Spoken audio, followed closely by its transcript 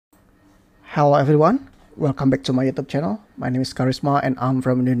Hello everyone, welcome back to my YouTube channel. My name is Karisma and I'm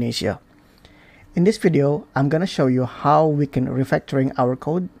from Indonesia. In this video, I'm gonna show you how we can refactoring our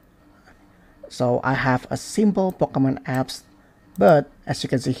code. So I have a simple Pokemon apps, but as you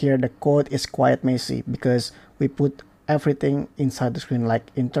can see here, the code is quite messy because we put everything inside the screen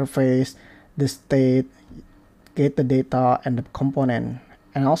like interface, the state, get the data and the component,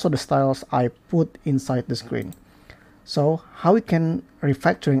 and also the styles I put inside the screen. So how we can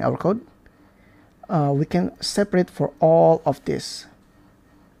refactoring our code? We can separate for all of this.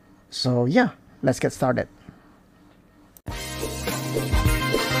 So yeah, let's get started.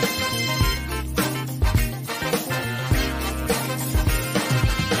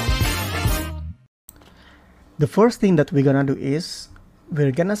 The first thing that we're gonna do is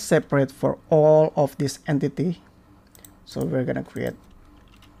we're gonna separate for all of this entity. So we're gonna create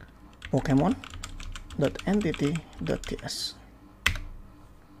Pokemon.entity.ts.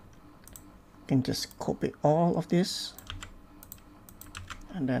 Can just copy all of this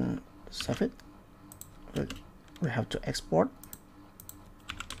and then save it. We have to export.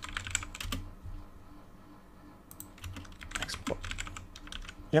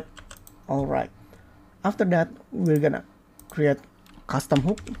 Yep. All right. After that, we're gonna create custom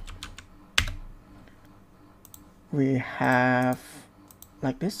hook. We have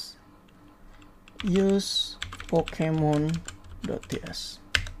like this. Use Pokemon.ts.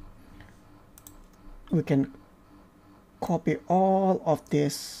 We can copy all of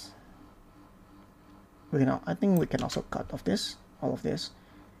this. I think we can also cut off this, all of this,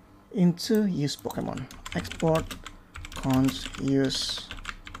 into use Pokemon. Export const use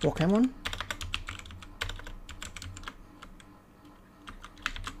Pokemon,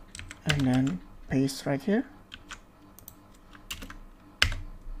 and then paste right here,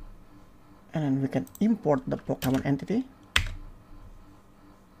 and then we can import the Pokemon entity.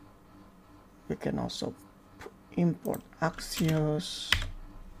 We can also import Axios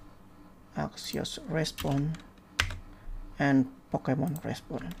response, and Pokemon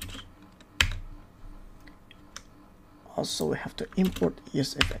response. Also, we have to import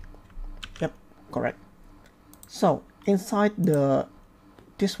use effect. Yep, correct. So inside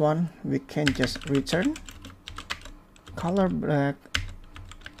this one, we can just return color black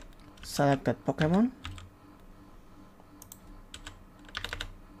selected Pokemon.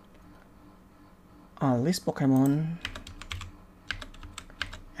 List Pokemon,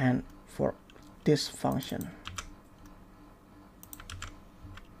 and for this function,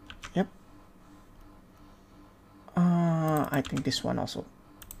 yep, I think this one also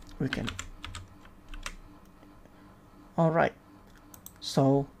we can. All right,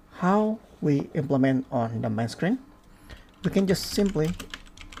 so how we implement on the main screen? We can just simply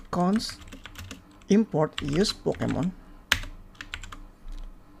const import use Pokemon,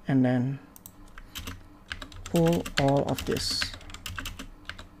 and then pull all of this.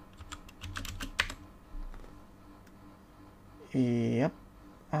 Yep,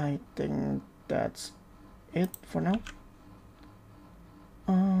 I think that's it for now.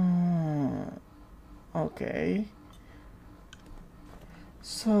 Okay,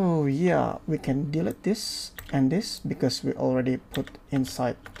 so yeah, we can delete this and this because we already put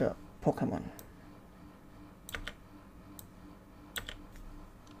inside the Pokemon.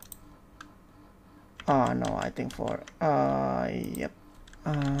 No, I think for yep,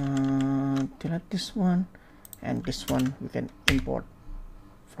 delete this one, and this one we can import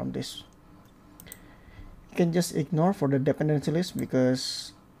from this. You can just ignore for the dependency list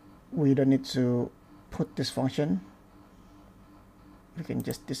because we don't need to put this function. We can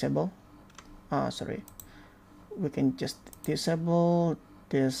just disable. We can just disable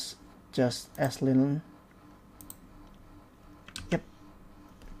this just as linen. Yep.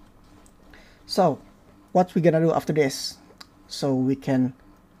 So what we're gonna do after this? So we can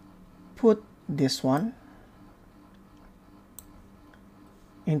put this one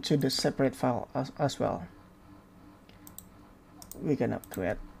into the separate file as well. We're gonna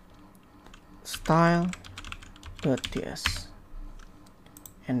create style.ts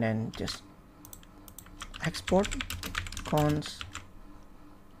and then just export const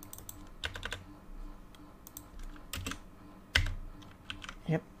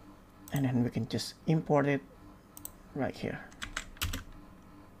and then we can just import it right here.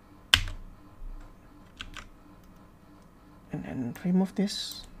 And then remove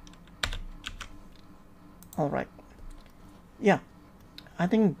this. All right. Yeah, I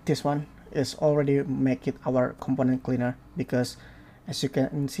think this one is already make it our component cleaner because as you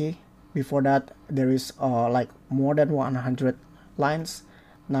can see before that there is like more than 100 lines.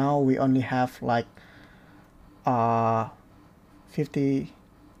 Now we only have like 50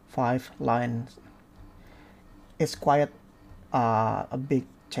 5 lines. It's quite a big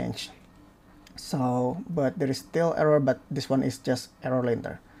change. So, but there is still error, but this one is just error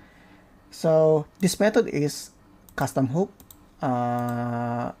linter. So this method is custom hook.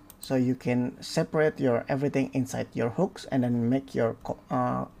 So you can separate your everything inside your hooks and then make your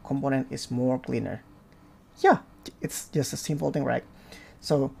component is more cleaner. Yeah, it's just a simple thing, right?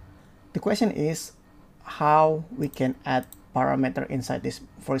 So the question is how we can add parameter inside this.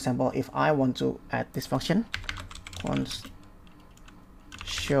 For example, if I want to add this function, const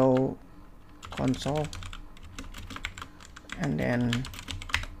show console, and then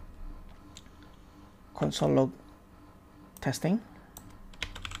console log testing,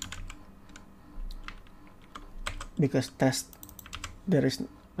 because test there is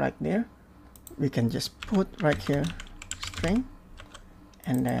right there, we can just put right here string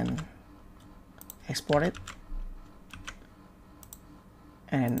and then export it,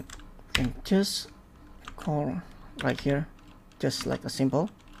 and can just call right here just like a simple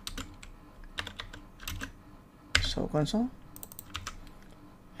show console,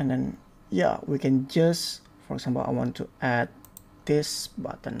 and then yeah, we can just, for example, I want to add this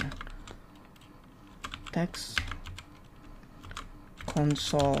button, text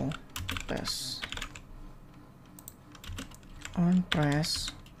console test on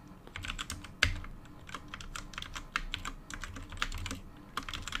press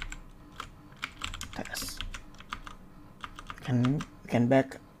test. We can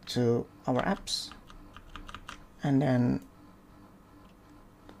back to our apps and then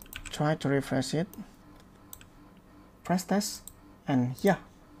try to refresh it, press test, and yeah,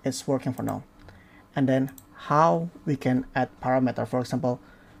 it's working for now. And then how we can add parameter. For example,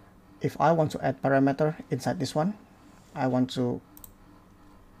 if I want to add parameter inside this one, I want to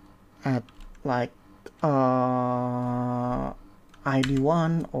add like ID1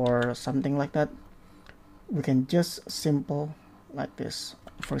 or something like that, we can just simple like this.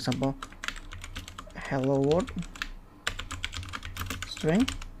 For example, hello world string,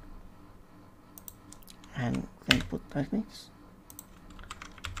 and we can put techniques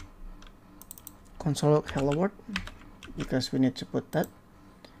console hello world, because we need to put that.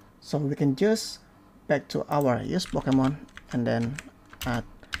 So we can just back to our use Pokemon and then add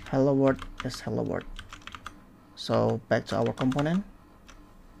hello world is hello world. So back to our component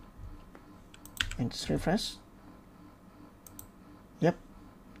and just refresh. Yep,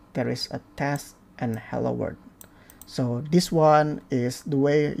 there is a test and hello world. So this one is the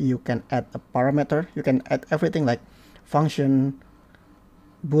way you can add a parameter. You can add everything like function,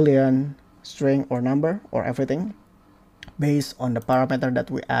 boolean, string or number or everything based on the parameter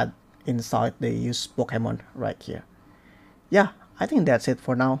that we add inside the use Pokemon right here. Yeah, I think that's it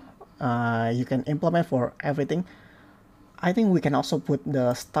for now. You can implement for everything. I think we can also put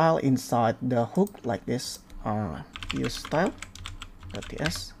the style inside the hook like this. Use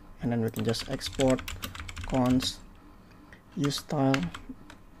style.ts, and then we can just export const use style,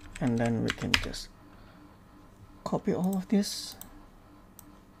 and then we can just copy all of this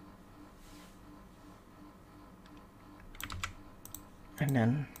and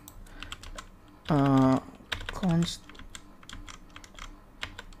then const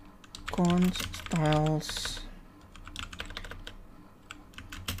styles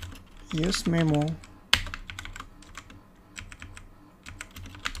use memo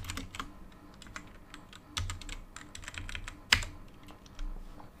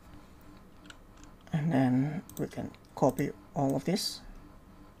and then we can copy all of this,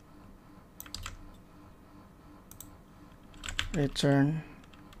 return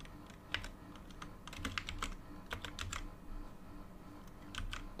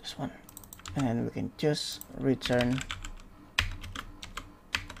this one, and we can just return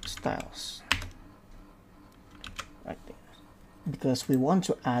styles right there, because we want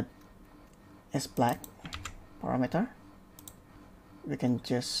to add s black parameter. We can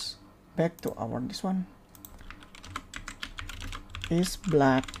just back to our this one, is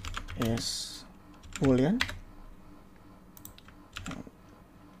black is boolean.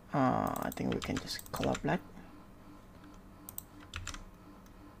 I think we can just color black,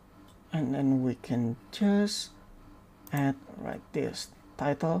 and then we can just add right this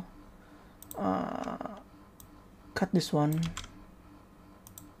title, cut this one.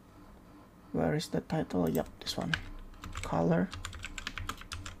 Where is the title? Yep, this one, color,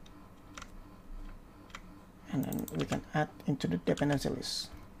 and then we can add into the dependency list.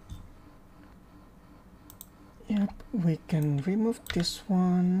 Yep, we can remove this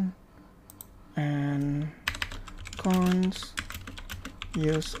one and const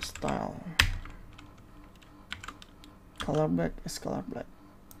use style color black is color black,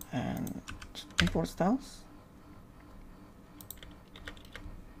 and import styles.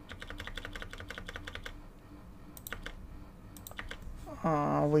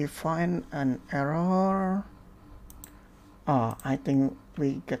 We find an error. I think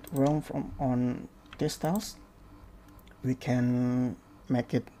we get wrong from on this styles. We can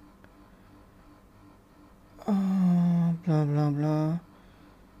make it blah blah blah.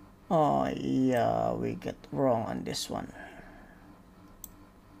 Oh yeah, we get wrong on this one.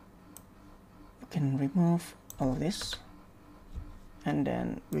 We can remove all this, and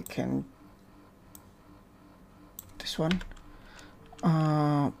then we can this one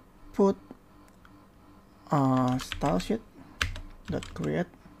put stylesheet dot create,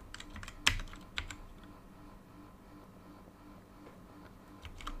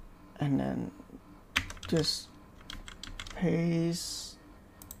 and then just paste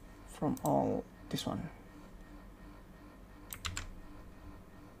from all this one.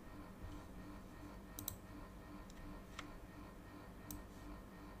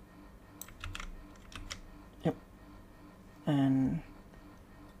 Yep. And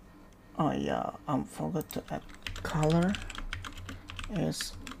oh yeah, I forgot to add color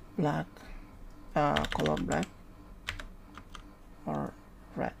is black, color black or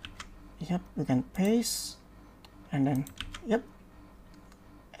red. Yep, we can paste, and then yep,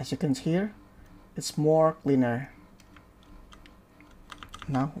 as you can see here, it's more cleaner.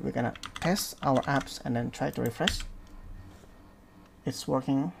 Now we're gonna test our apps and then try to refresh. It's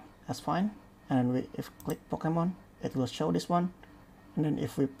working as fine, and then if we click Pokemon, it will show this one, and then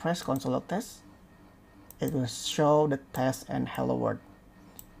if we press console log test, it will show the test and hello world.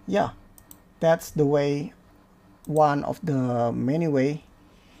 Yeah, that's the way, one of the many way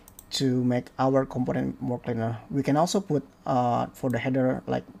to make our component more cleaner. We can also put for the header,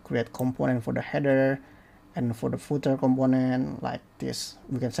 like create component for the header, and for the footer component like this.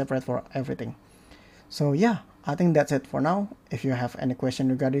 We can separate for everything. So yeah, I think that's it for now. If you have any question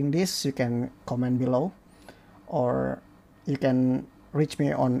regarding this, you can comment below, or you can reach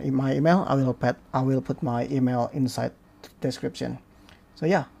me on my email. I will put my email inside the description. So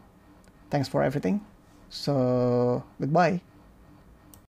yeah, thanks for everything. So goodbye.